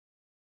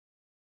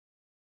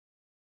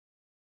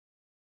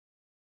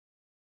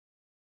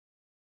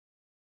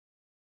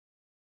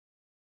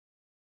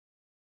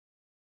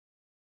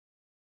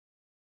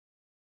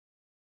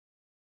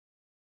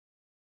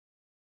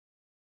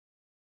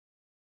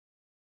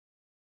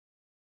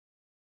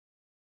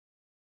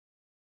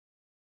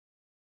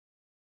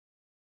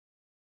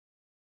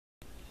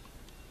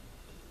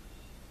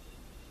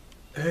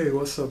Hey,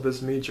 what's up?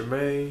 It's me,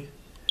 Jermaine,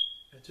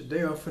 and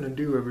today I'm finna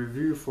do a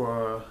review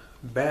for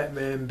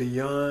Batman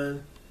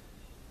Beyond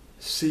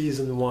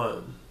Season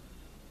 1.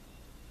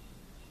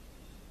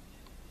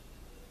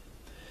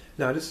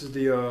 Now, this is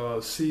the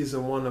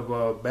Season 1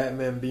 of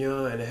Batman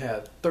Beyond, and it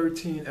had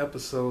 13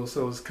 episodes,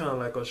 so it's kind of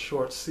like a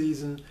short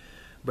season,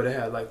 but it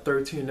had like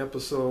 13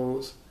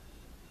 episodes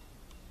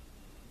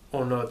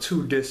on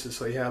two discs.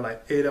 So you had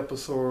like 8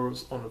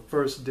 episodes on the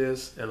first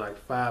disc and like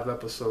 5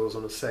 episodes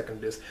on the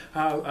second disc.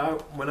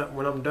 When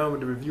I'm done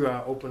with the review,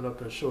 I open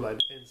up and show like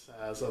the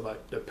insides of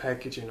like the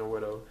packaging or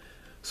whatever.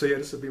 So yeah,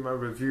 this will be my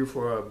review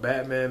for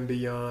Batman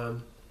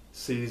Beyond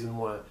Season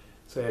 1.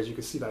 So as you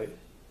can see, like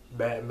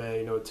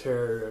Batman,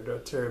 Terry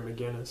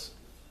McGinnis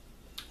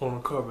on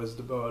the cover is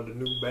the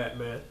new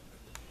Batman.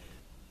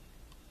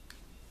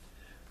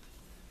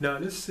 Now,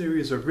 this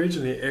series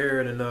originally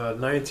aired in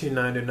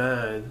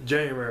 1999,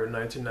 January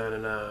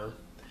 1999.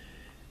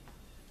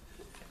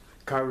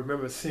 I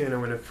remember seeing it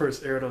when it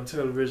first aired on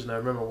television. I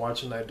remember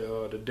watching like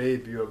the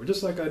debut of it,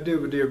 just like I did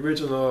with the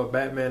original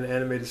Batman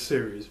animated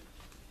series.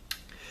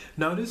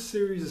 Now, this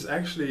series is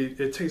actually,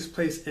 it takes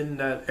place in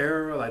that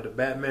era, like the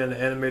Batman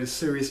animated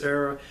series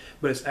era,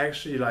 but it's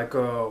actually like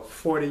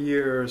 40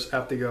 years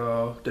after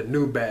the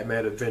new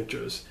Batman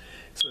adventures.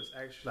 So it's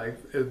actually like,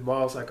 it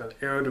involves like an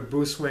era to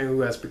Bruce Wayne who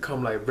has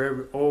become like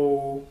very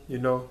old,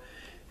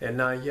 and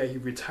now yeah, he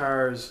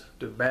retires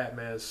the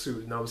Batman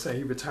suit, you know what I'm saying?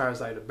 He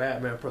retires like the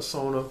Batman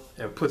persona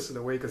and puts it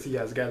away because he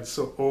has gotten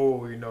so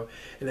old, And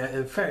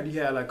in fact, he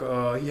has like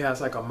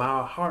a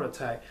mild heart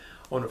attack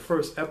on the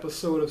first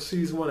episode of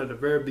season 1 at the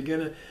very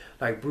beginning.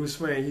 Like Bruce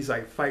Wayne, he's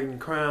like fighting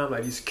crime,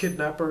 like these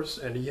kidnappers,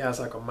 and he has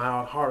like a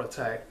mild heart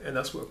attack, and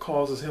that's what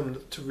causes him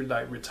to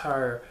like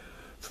retire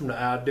from the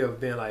idea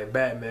of being like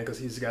Batman because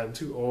he's gotten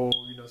too old,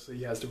 so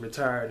he has to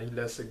retire and he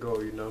lets it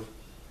go.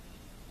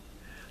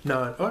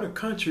 Now, in other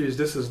countries,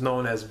 this is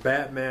known as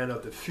Batman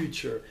of the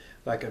Future.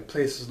 Like in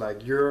places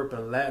like Europe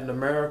and Latin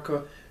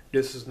America,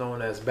 this is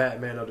known as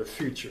Batman of the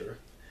Future.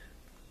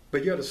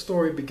 But yeah, the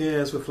story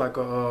begins with like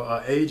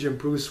a agent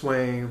Bruce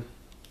Wayne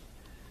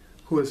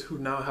who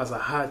now has a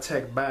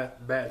high-tech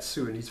bat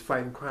suit, and he's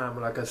fighting crime.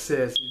 And like I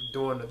said, he's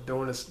doing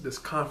this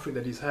conflict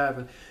that he's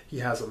having. He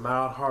has a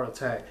mild heart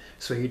attack,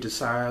 so he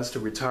decides to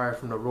retire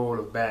from the role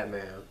of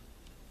Batman.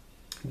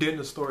 Then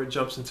the story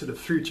jumps into the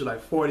future,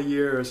 like 40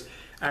 years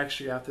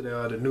actually after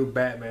the new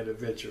Batman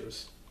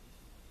adventures.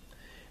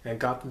 And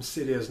Gotham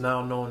City is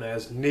now known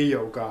as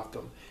Neo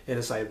Gotham, and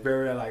it's like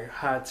very like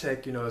high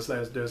tech. It's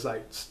like there's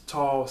like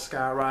tall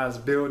sky-rise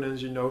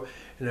buildings, and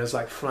there's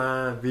like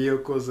flying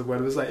vehicles or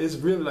whatever. It's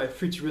really like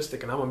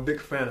futuristic, and I'm a big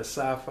fan of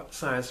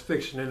science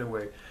fiction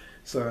anyway.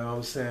 So you know what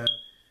I'm saying.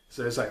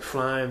 So it's like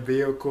flying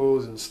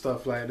vehicles and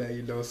stuff like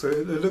that, So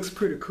it looks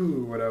pretty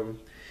cool, whatever.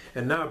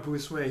 And now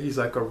Bruce Wayne, he's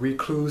like a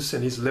recluse,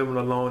 and he's living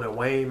alone at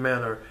Wayne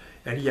Manor.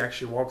 And he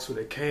actually walks with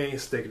a cane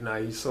stick now.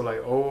 He's so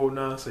like old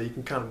now, so he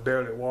can kind of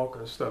barely walk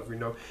and stuff,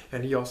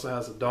 And he also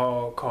has a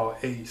dog called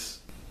Ace.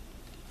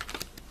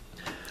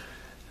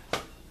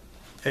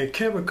 And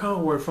Kevin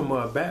Conroy from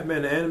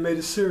Batman the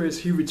Animated Series,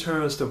 he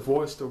returns to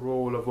voice the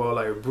role of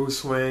like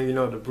Bruce Wayne,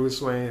 the Bruce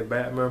Wayne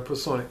Batman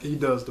persona. He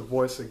does the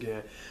voice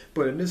again.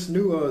 But in this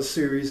new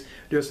series,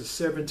 there's a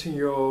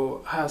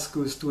 17-year-old high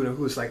school student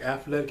who's like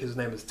athletic. His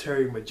name is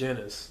Terry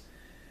McGinnis.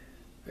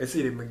 It's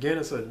either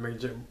McGinnis or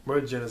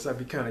McGinnis. I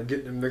be kind of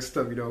getting them mixed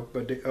up,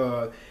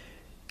 But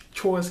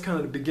towards kind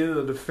of the beginning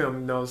of the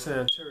film, what I'm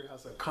saying, Terry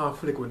has a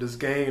conflict with this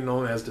gang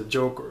known as the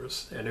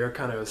Jokers, and they're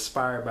kind of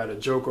inspired by the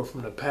Joker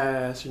from the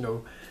past,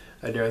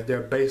 Like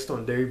they're based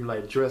on, they're even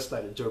like dressed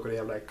like the Joker. They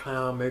have like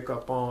clown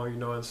makeup on,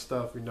 and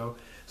stuff,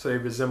 So they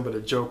resemble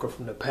the Joker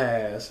from the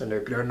past, and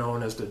they're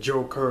known as the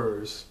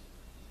Jokers.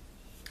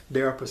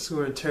 They are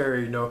pursuing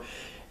Terry,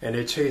 and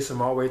they chase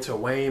him all the way to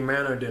Wayne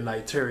Manor. Then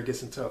like Terry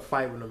gets into a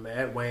fight with him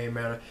at Wayne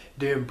Manor.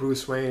 Then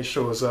Bruce Wayne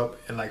shows up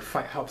and like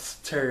helps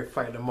Terry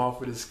fight them off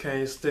with his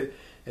cane stick.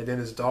 And then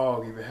his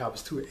dog even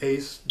helps too.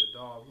 Ace, the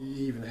dog, he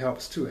even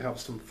helps too.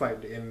 Helps him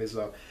fight the enemies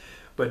off.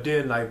 But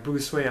then like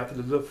Bruce Wayne, after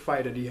the little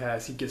fight that he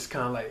has, he gets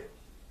kind of like,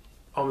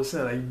 I'm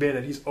saying, like being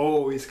that he's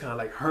always kind of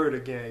like hurt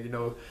again,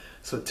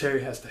 So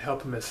Terry has to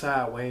help him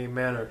inside Wayne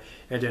Manor,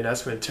 and then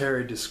that's when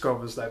Terry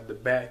discovers like the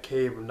Bat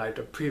Cave and like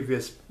the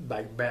previous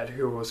like Bat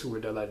heroes who were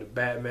there, like the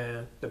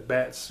Batman, the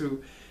Bat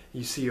suit.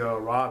 You see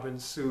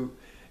Robin's suit,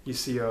 you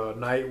see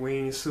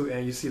Nightwing suit,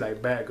 and you see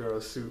like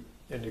Batgirl's suit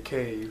in the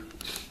cave.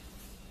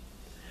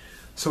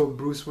 So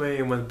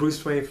when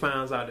Bruce Wayne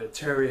finds out that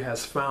Terry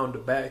has found the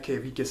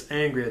Batcave, he gets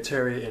angry at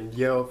Terry and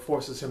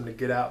forces him to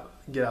get out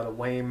of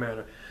Wayne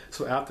Manor.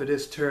 So after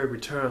this, Terry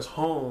returns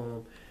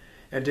home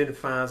and then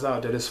finds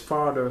out that his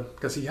father,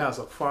 because he has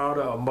a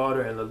father, a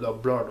mother, and a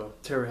brother.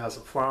 Terry has a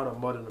father, a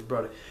mother, and a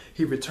brother.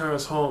 He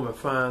returns home and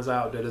finds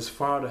out that his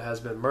father has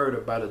been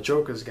murdered by the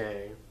Joker's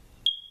gang.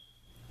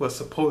 Well,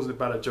 supposedly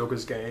by the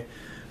Joker's gang.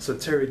 So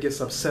Terry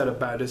gets upset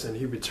about this, and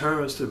he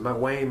returns to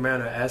Wayne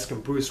Manor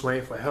asking Bruce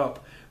Wayne for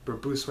help,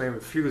 but Bruce Wayne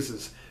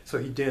refuses. So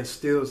he then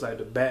steals like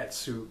the bat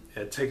suit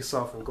and takes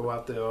off and go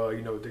after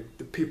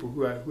the people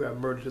who have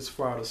murdered his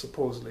father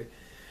supposedly.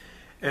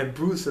 And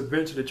Bruce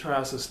eventually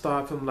tries to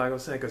stop him, like I'm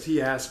saying, because he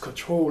has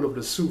control of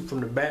the suit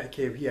from the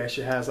Batcave. He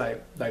actually has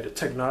like the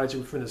technology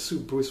within the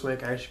suit. Bruce Wayne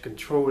can actually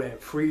control it and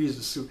freeze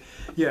the suit.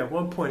 Yeah, at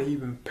one point he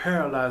even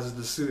paralyzes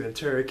the suit, and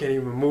Terry can't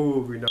even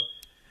move, you know,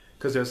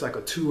 because there's like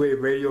a two-way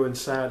radio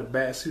inside the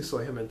bat suit, so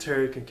him and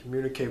Terry can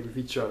communicate with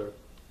each other.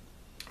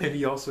 And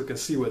he also can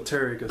see what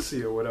Terry can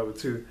see or whatever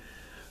too.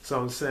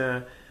 So I'm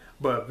saying,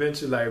 but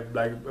eventually,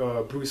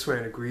 Bruce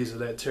Wayne agrees to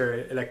let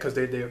Terry, like, because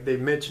they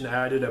mentioned the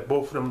idea that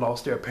both of them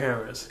lost their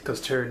parents, because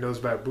Terry knows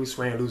about Bruce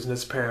Wayne losing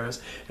his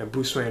parents, and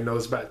Bruce Wayne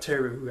knows about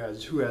Terry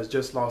who has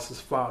just lost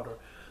his father.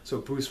 So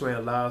Bruce Wayne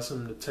allows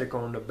him to take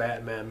on the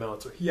Batman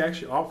mantle. He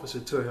actually offers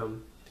it to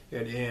him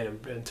at the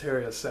end, and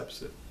Terry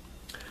accepts it.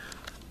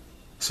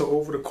 So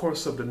over the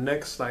course of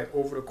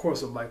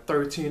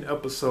 13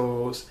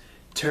 episodes,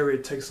 Terry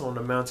takes on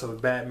the mantle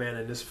of Batman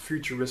in this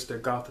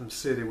futuristic Gotham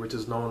City, which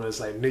is known as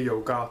like Neo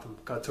Gotham.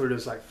 I told you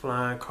there's like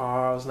flying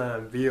cars now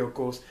and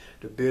vehicles.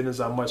 The buildings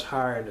are much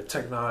higher and the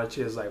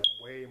technology is like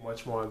way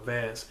much more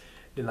advanced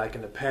than like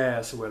in the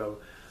past or whatever.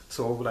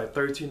 So over like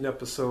 13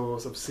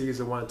 episodes of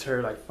season 1,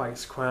 Terry like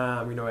fights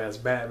crime, you know, as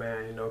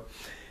Batman, you know.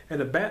 And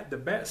the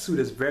bat suit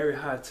is very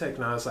high tech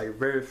now. It's like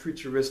very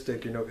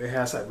futuristic, you know. It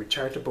has like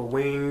retractable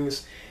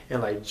wings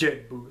and like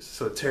jet boots,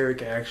 so Terry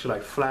can actually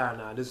like fly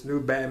now. This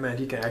new Batman,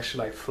 he can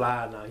actually like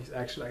fly now. He's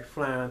actually like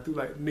flying through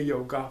like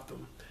Neo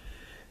Gotham.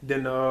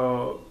 Then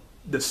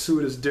the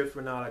suit is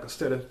different now. Like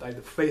instead of like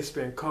the face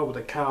being covered,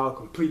 the cowl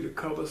completely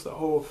covers the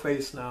whole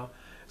face now.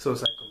 So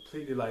it's like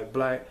completely like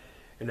black.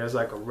 And there's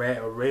like a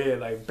red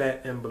like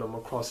bat emblem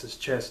across his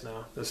chest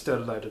now, instead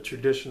of like the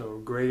traditional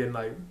gray and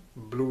like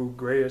blue,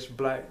 grayish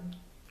black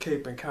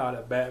cape and cowl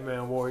that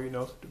Batman wore, you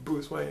know, the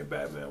Bruce Wayne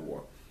Batman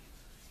wore.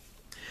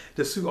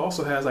 The suit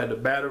also has like the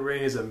battle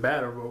rings and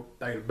battle rope,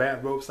 like the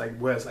bat ropes, like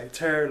where it's like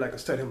Terry, like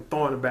instead of him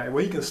throwing the bat,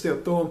 well, he can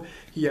still throw them.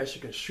 He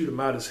actually can shoot them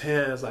out his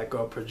hands like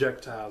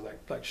projectiles,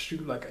 like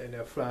shoot like and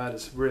they'll fly out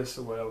his wrist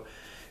or whatever.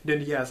 Then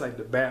he has like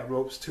the bat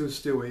ropes too,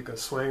 still where he can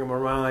swing them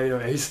around, you know,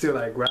 and he still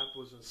like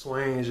grapples and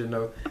swings, you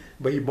know,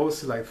 but he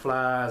mostly like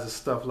flies and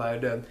stuff like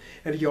that.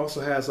 And he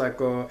also has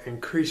like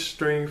increased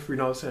strength, you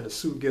know what I'm saying? The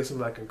suit gives him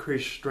like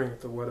increased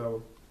strength or whatever.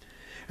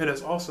 And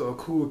there's also a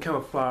cool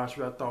camouflage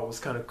that I thought was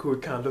kind of cool.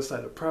 It kind of looks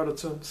like the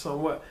Predator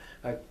somewhat.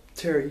 Like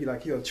Terry,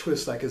 he'll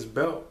twist like his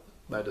belt,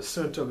 like the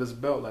center of his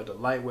belt, like the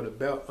light with a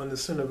belt on the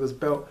center of his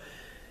belt.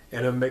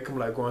 And it'll make him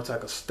like go into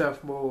like a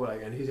stealth mode,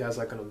 like, and he has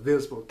like an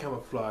invisible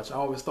camouflage. I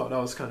always thought that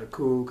was kind of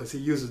cool because he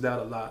uses that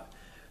a lot.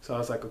 So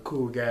it's like a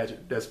cool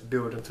gadget that's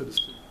built into the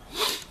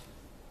suit.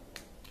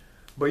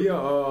 But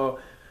yeah,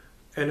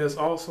 and there's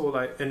also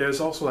like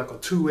a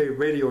two-way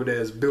radio that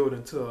is built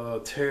into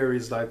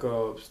Terry's like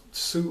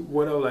suit,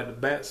 whatever, like the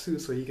bat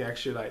suit, so he can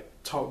actually like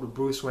talk to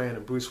Bruce Wayne,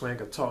 and Bruce Wayne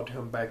can talk to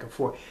him back and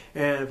forth.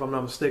 And if I'm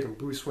not mistaken,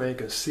 Bruce Wayne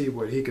can see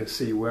what he can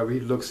see. Wherever he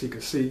looks, he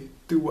can see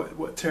through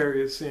what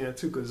Terry is seeing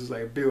too, because it's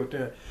like built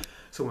in.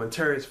 So when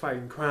Terry's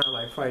fighting crime,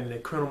 like fighting the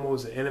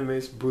criminals and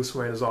enemies, Bruce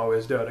Wayne is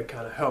always there to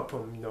kind of help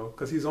him, you know,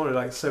 because he's only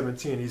like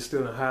 17. He's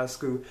still in high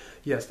school.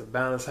 He has to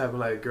balance having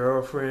like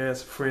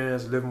girlfriends,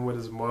 friends, living with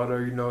his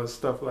mother, you know, and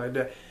stuff like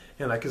that,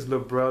 and like his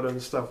little brother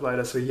and stuff like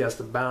that. So he has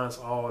to balance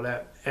all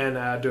that and the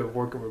idea of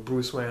working with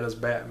Bruce Wayne as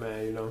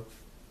Batman, you know.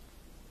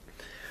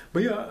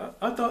 But yeah,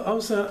 I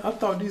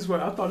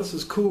thought this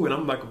was cool, and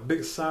I'm like a big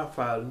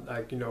sci-fi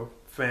like, you know,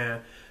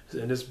 fan,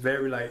 and it's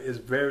very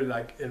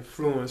like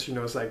influenced, you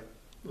know. It's like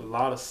a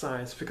lot of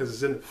science because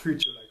it's in the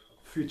future, like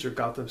future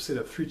Gotham City,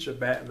 future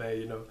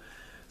Batman, you know.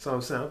 So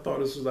I'm saying I thought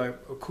this was like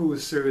a cool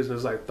series.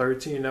 There's like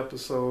 13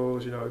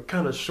 episodes, you know,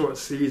 kind of short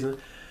season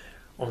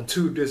on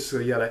 2 discs. So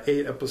you got like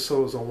 8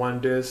 episodes on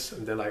 1 disc,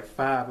 and then like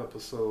 5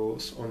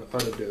 episodes on the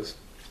other disc.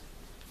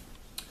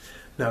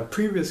 Now,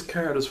 previous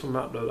characters from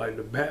out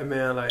the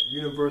Batman like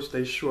universe,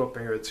 they show up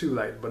in here too,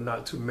 like, but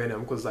not too many of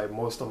them, because like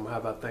most of them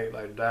have, I think,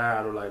 like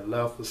died or like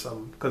left or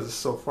something, because it's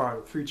so far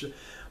in the future.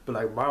 But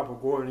like Barbara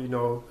Gordon, you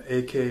know,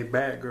 aka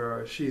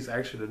Batgirl, she's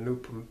actually the new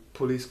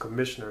police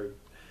commissioner.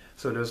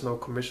 So there's no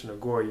Commissioner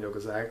Gordon, you know,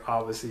 because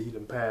obviously he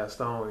done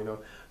passed on, you know.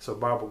 So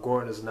Barbara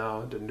Gordon is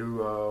now the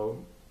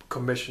new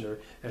commissioner,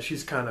 and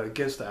she's kind of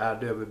against the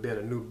idea of it being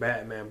a new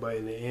Batman, but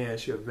in the end,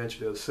 she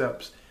eventually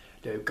accepts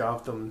that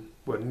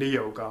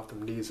Neo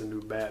Gotham needs a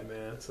new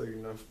Batman. So, you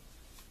know,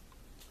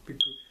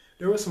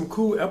 there were some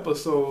cool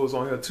episodes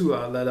on here too.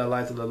 I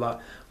liked it a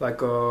lot. Like,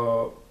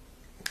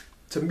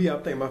 to me, I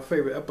think my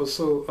favorite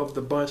episode of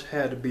the bunch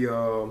had to be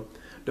the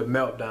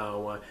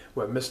Meltdown one,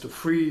 where Mr.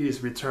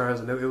 Freeze returns,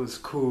 and it was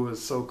cool.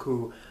 It's so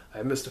cool.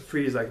 Like Mr.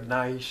 Freeze, like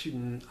now he's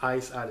shooting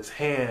ice out his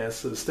hands.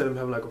 So instead of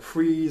having like a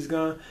freeze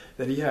gun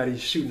that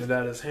he's shooting it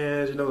out his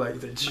hands. You know, like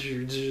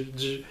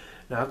the.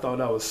 Now I thought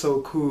that was so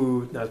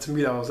cool. Now to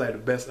me that was like the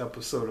best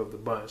episode of the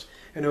bunch.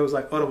 And there was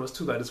like other ones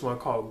too, like this one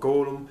called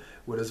Golem,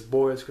 where this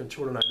boy is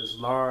controlling like this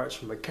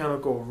large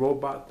mechanical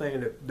robot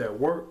thing that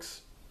works.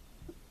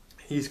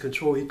 He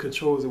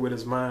controls it with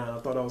his mind. I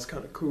thought that was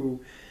kind of cool.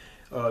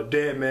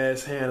 Dead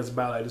Man's Hand is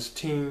about like this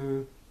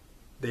teen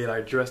they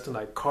like dressed in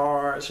like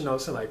cars, you know,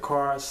 saying like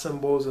car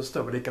symbols and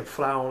stuff, but they can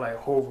fly on like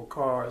hover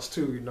cars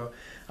too, you know.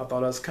 I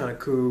thought that was kind of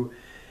cool.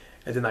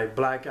 And then like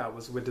Blackout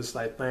was with this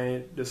like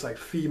thing, this like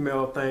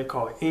female thing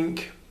called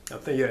Ink. I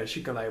think yeah,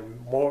 she can like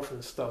morph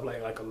and stuff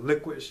like a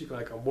liquid. She can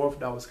like a morph.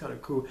 That was kind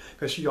of cool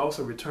because she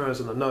also returns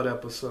in another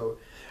episode.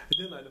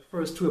 And then like the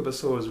first 2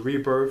 episodes,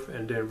 Rebirth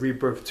and then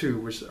Rebirth 2,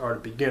 which are the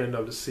beginning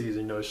of the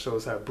season. You know, it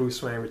shows how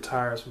Bruce Wayne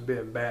retires from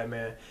being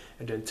Batman,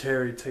 and then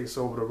Terry takes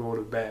over the role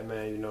of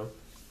Batman. You know.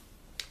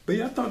 But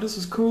yeah, I thought this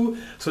was cool.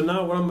 So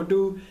now what I'm gonna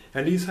do,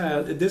 and these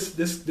have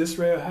this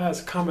rail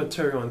has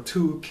commentary on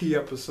 2 key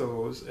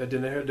episodes, and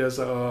then there's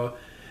a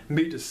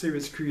meet the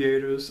series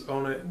creators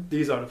on it.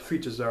 These are the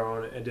features that are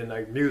on it, and then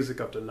like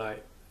music of the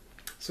night.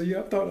 So yeah,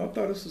 I thought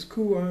this was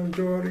cool. I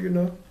enjoyed it, you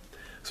know.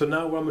 So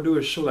now what I'm gonna do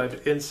is show like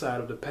the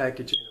inside of the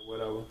packaging or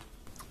whatever.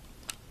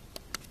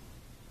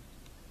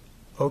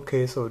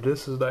 Okay, so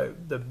this is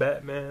like the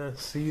Batman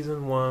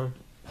season 1.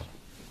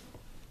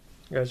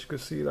 As you can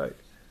see, like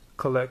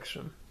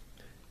collection.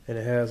 And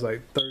it has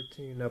like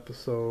 13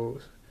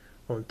 episodes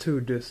on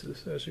 2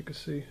 discs, as you can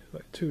see,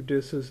 like 2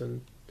 discs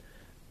and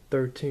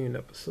 13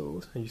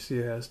 episodes. And you see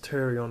it has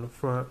Terry on the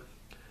front.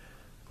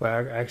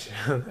 Well, actually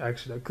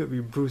that could be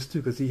Bruce too,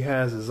 because he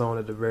has his own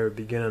at the very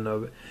beginning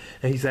of it.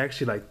 And he's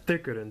actually like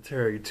thicker than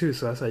Terry too,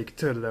 so that's how you can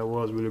tell that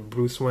was really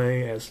Bruce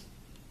Wayne as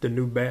the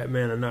new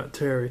Batman and not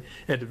Terry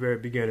at the very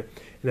beginning.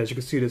 And as you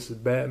can see, this is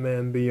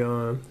Batman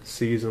Beyond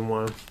season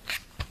 1.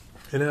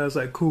 And it has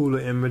like cooler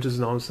images,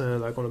 you know what I'm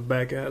saying? Like on the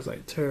back, it has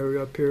like Terry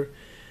up here.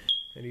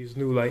 And these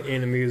new like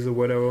enemies or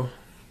whatever.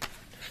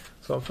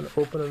 So I'm gonna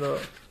open it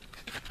up.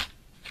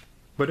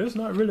 But there's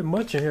not really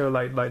much in here.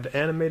 Like the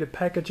animated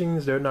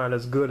packagings, they're not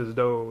as good as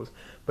those.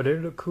 But they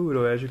look cool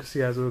though. As you can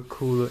see, it has little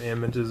cooler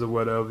images or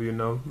whatever, you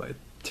know. Like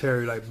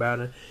Terry like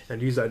battling.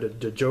 And these are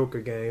the Joker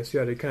gangs. See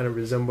how they kind of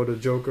resemble the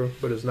Joker,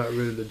 but it's not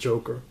really the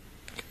Joker.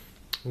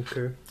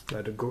 Okay.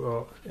 Like the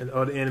go and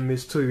other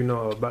enemies too, you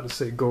know. I was about to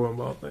say Go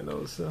and I think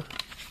those.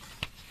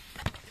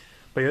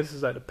 But yeah, this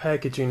is like the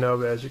packaging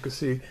of it. As you can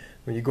see,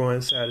 when you go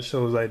inside, it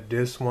shows like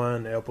this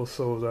one. The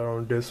episodes are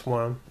on this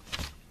one.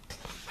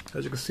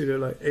 As you can see, there are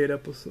like 8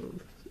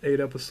 episodes.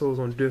 8 episodes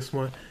on this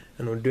one,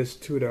 and on this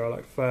 2, there are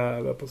like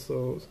 5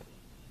 episodes.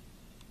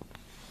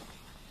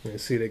 You can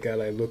see they got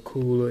like little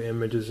cooler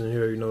images in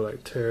here, you know,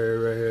 like Terry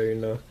right here, you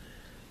know,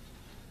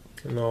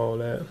 and all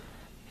that.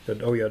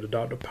 Oh yeah, the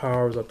Dr.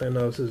 Powers, I think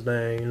that was his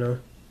name, you know,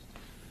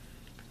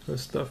 and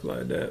stuff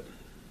like that.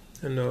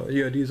 And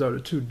yeah, these are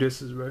the 2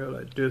 discs right here,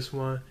 like this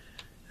one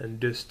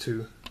and this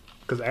 2,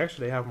 because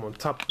actually they have them on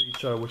top of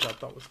each other, which I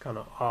thought was kind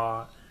of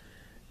odd.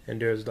 And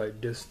there's like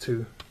this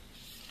 2,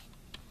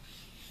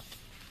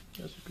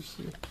 as you can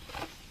see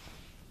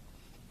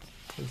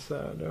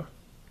inside there.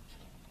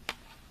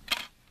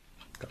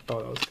 I thought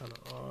that was kind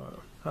of odd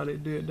how they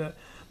did that.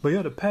 But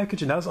yeah, the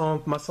packaging, that's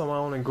on my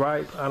only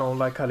gripe. I don't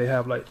like how they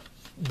have like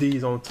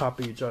these on top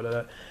of each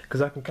other,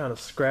 because I can kind of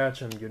scratch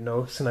them, you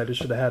know. Seems like they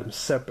should have had them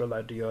separate,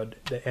 like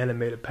the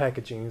animated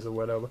packagings or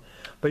whatever.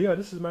 But yeah,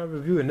 this is my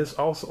review, and this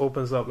also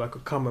opens up like a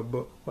comic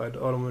book, like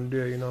the other one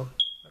did, you know,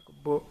 like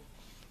a book.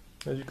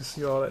 As you can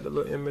see, all like the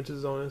little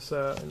images on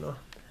inside, you know.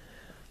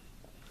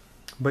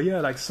 But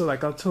yeah, like so,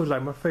 like I told you,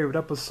 like my favorite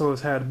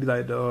episodes had to be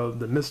like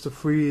the Mr.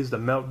 Freeze, the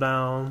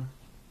Meltdown,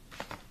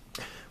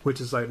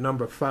 which is like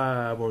number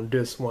 5 on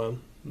this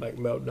one. Like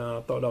Meltdown,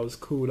 I thought that was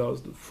cool. That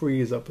was the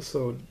Freeze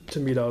episode. To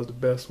me, that was the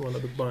best one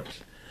of the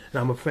bunch. And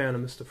I'm a fan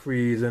of Mr.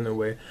 Freeze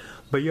anyway.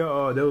 But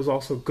yeah, there was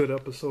also good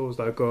episodes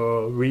like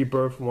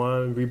Rebirth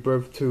 1,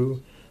 Rebirth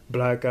 2,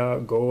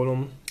 Blackout,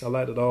 Golem. I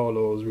liked all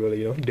those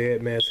really. You know,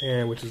 Dead Man's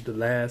Hand, which is the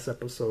last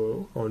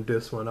episode on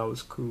this one. That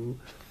was cool. You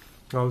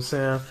know what I'm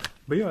saying?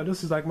 But yeah,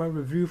 this is like my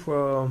review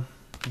for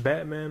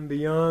Batman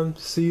Beyond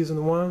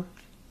season 1.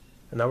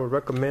 And I would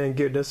recommend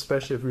getting this,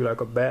 especially if you're like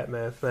a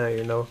Batman fan,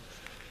 you know.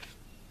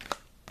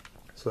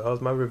 So that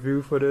was my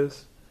review for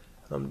this.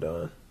 I'm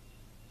done.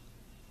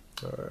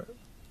 Alright.